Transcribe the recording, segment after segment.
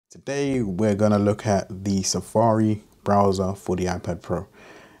Today we're going to look at the Safari browser for the iPad Pro.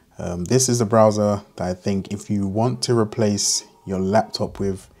 This is a browser that I think if you want to replace your laptop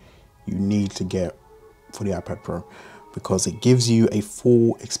with, you need to get for the iPad Pro, because it gives you a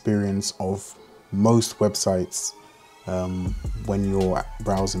full experience of most websites when you're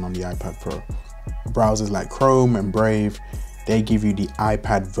browsing on the iPad Pro. Browsers like Chrome and Brave, they give you the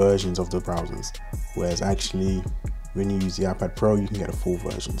iPad versions of the browsers, whereas actually when you use the iPad Pro, you can get the full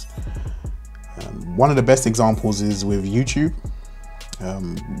versions. One of the best examples is with YouTube,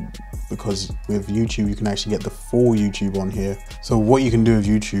 because with YouTube you can actually get the full YouTube on here. So what you can do with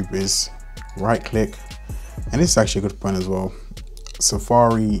YouTube is right click, and this is actually a good point as well.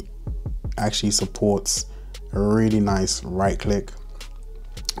 Safari actually supports a really nice right click.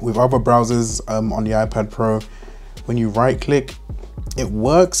 With other browsers on the iPad Pro, when you right click, it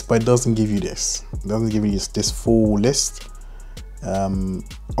works, but it doesn't give you this. It doesn't give you this full list.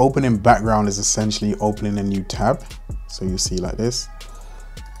 Opening background is essentially opening a new tab. So you see like this,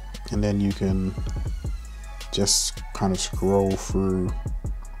 and then you can just kind of scroll through,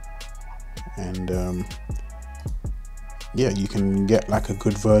 and yeah, you can get like a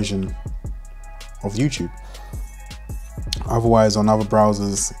good version of YouTube. Otherwise, on other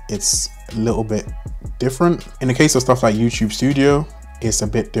browsers, it's a little bit different. In the case of stuff like YouTube Studio, it's a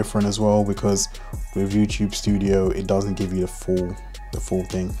bit different as well, because with YouTube Studio, it doesn't give you the full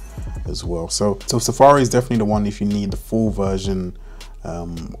thing as well. So Safari is definitely the one if you need the full version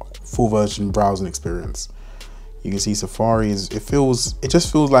browsing experience. You can see Safari is, it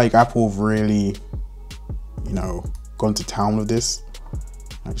just feels like Apple really, gone to town with this.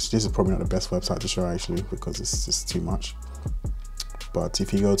 Actually, this is probably not the best website to show actually, because it's just too much. But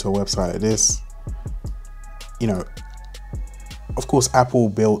if you go to a website like this, of course Apple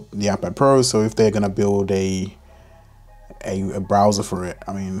built the iPad Pro, so if they're gonna build a browser for it,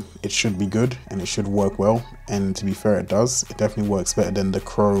 I mean, it should be good and it should work well. And to be fair, it does. It definitely works better than the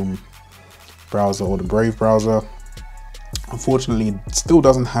Chrome browser or the Brave browser. Unfortunately, it still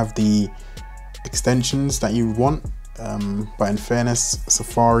doesn't have the extensions that you want. But in fairness,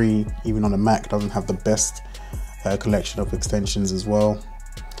 Safari, even on a Mac, doesn't have the best collection of extensions as well.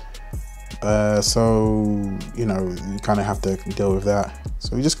 So you kind of have to deal with that.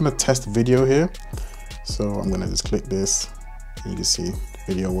 So we're just going to test video here. So I'm going to just click this, and you can see the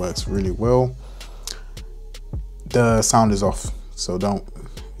video works really well. The sound is off, so don't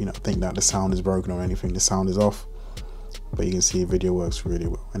think that the sound is broken or anything. The sound is off, but you can see the video works really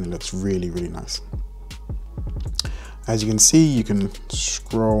well, and it looks really nice. As you can see, you can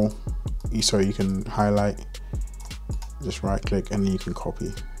scroll, you can highlight, just right click, and then you can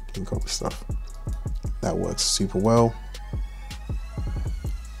copy stuff. That works super well.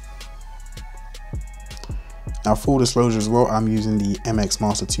 Now, full disclosure as well, I'm using the MX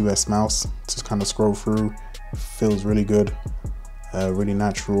Master 2S mouse to kind of scroll through. It feels really good, really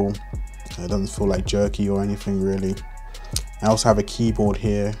natural. It doesn't feel like jerky or anything really. I also have a keyboard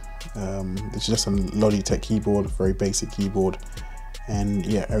here. It's just a Logitech keyboard, very basic keyboard, and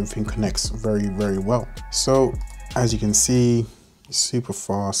yeah, everything connects very well. So as you can see, it's super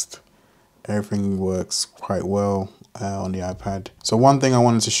fast. Everything works quite well on the iPad. So one thing I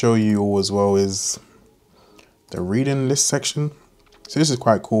wanted to show you all as well is the reading list section. So this is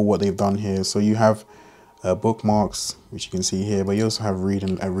quite cool what they've done here. So you have bookmarks, which you can see here, but you also have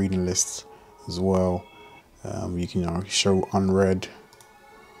a reading list as well. You can show unread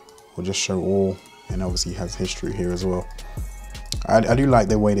or just show all, and obviously it has history here as well. I do like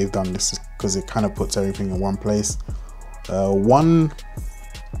the way they've done this, because it kind of puts everything in one place. One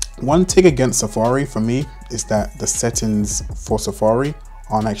tick against Safari for me is that the settings for Safari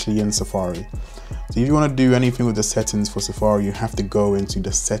aren't actually in Safari. So if you want to do anything with the settings for Safari, you have to go into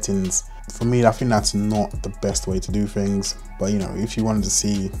the settings. For me, I think that's not the best way to do things. But if you wanted to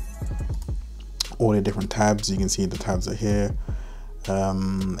see all the different tabs, you can see the tabs are here.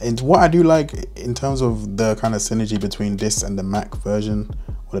 And what I do like in terms of the kind of synergy between this and the Mac version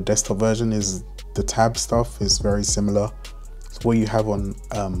or the desktop version is the tab stuff is very similar. So what you have on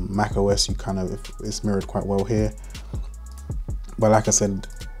Mac OS, it's mirrored quite well here. But like I said,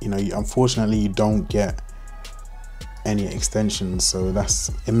 unfortunately you don't get any extensions, so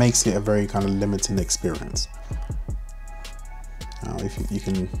it makes it a very kind of limiting experience. Now if you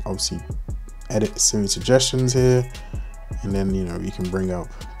can obviously edit Siri suggestions here, and then you can bring up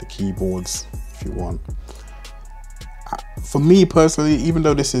the keyboards if you want. For me personally, even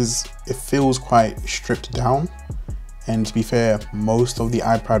though it feels quite stripped down, and to be fair, most of the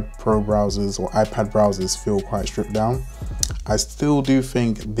iPad Pro browsers or iPad browsers feel quite stripped down, I still do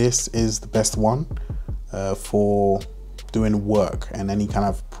think this is the best one for doing work and any kind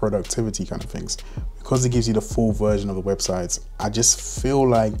of productivity kind of things, because it gives you the full version of the websites, I just feel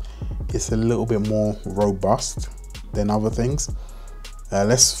like it's a little bit more robust than other things.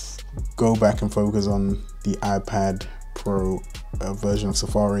 Let's go back and focus on the iPad Pro version of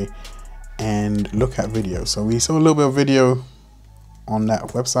Safari and look at video. So we saw a little bit of video on that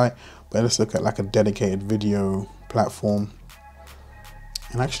website, but let's look at like a dedicated video platform.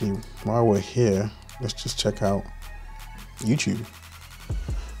 And actually, while we're here, let's just check out YouTube.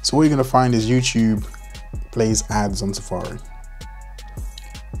 So what you're going to find is YouTube plays ads on Safari.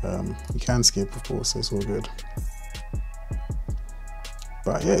 You can skip, of course, so it's all good.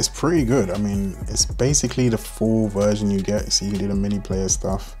 But yeah, it's pretty good. I mean, it's basically the full version you get. So you can do the mini player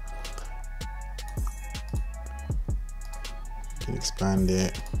stuff. You can expand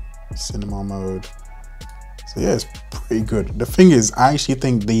it, cinema mode. So yeah, it's pretty good. The thing is, I actually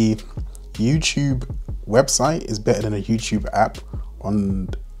think the YouTube website is better than a YouTube app on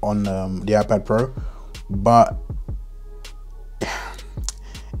the iPad Pro, but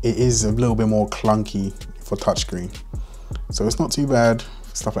it is a little bit more clunky for touchscreen. So it's not too bad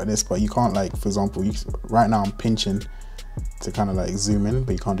for stuff like this, but you can't, like, for example, right now I'm pinching to kind of like zoom in,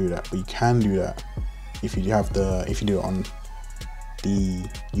 but you can't do that. But you can do that if you do it on the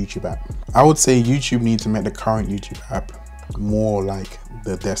YouTube app. I would say YouTube needs to make the current YouTube app more like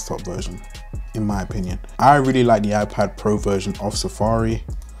the desktop version, in my opinion. I really like the iPad Pro version of Safari.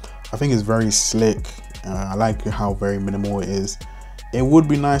 I think it's very slick. I like how very minimal it is. It would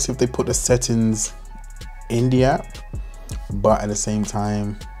be nice if they put the settings in the app, but at the same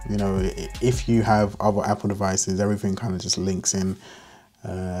time, you know, if you have other Apple devices, everything kind of just links in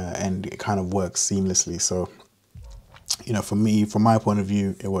and it kind of works seamlessly. So, you know, for me, from my point of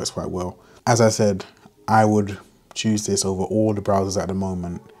view, it works quite well. As I said, I would choose this over all the browsers at the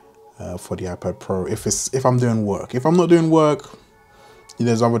moment for the iPad Pro if I'm doing work. If I'm not doing work,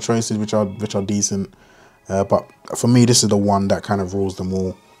 there's other choices which are decent, but for me, this is the one that kind of rules them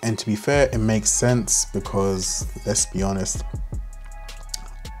all. And to be fair, it makes sense because, let's be honest,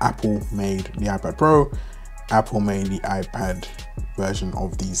 Apple made the iPad Pro, Apple made the iPad version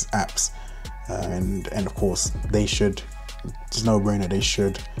of these apps, and of course they should, it's no brainer, they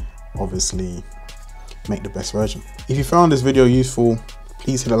should obviously make the best version. If you found this video useful,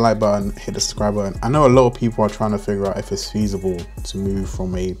 please hit the like button, hit the subscribe button. I know a lot of people are trying to figure out if it's feasible to move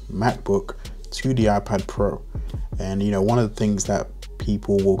from a MacBook to the iPad Pro, and you know, one of the things that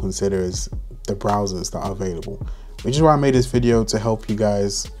people will consider is the browsers that are available, which is why I made this video, to help you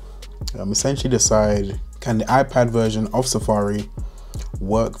guys essentially decide, can the iPad version of Safari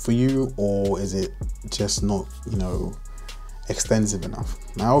work for you, or is it just not, you know, extensive enough?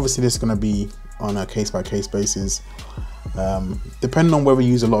 Now obviously this is going to be on a case-by-case basis, depending on whether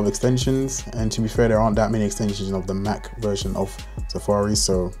you use a lot of extensions, and to be fair, there aren't that many extensions of the Mac version of Safari,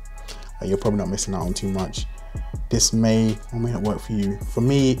 so you're probably not missing out on too much. This may or may not work for you. For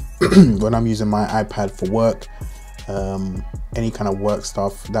me, when I'm using my iPad for work, any kind of work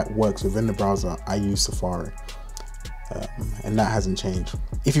stuff that works within the browser, I use Safari, and that hasn't changed.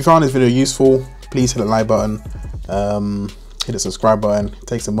 If you found this video useful, please hit the like button, hit the subscribe button. It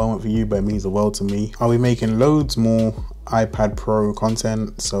takes a moment for you, but it means the world to me. I'll be making loads more iPad Pro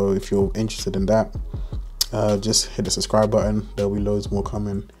content, so if you're interested in that, just hit the subscribe button. There'll be loads more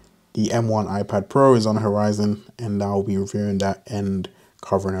coming. The M1 iPad Pro is on the horizon, and I'll be reviewing that and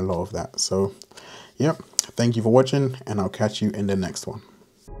covering a lot of that. So, yep, thank you for watching, and I'll catch you in the next one.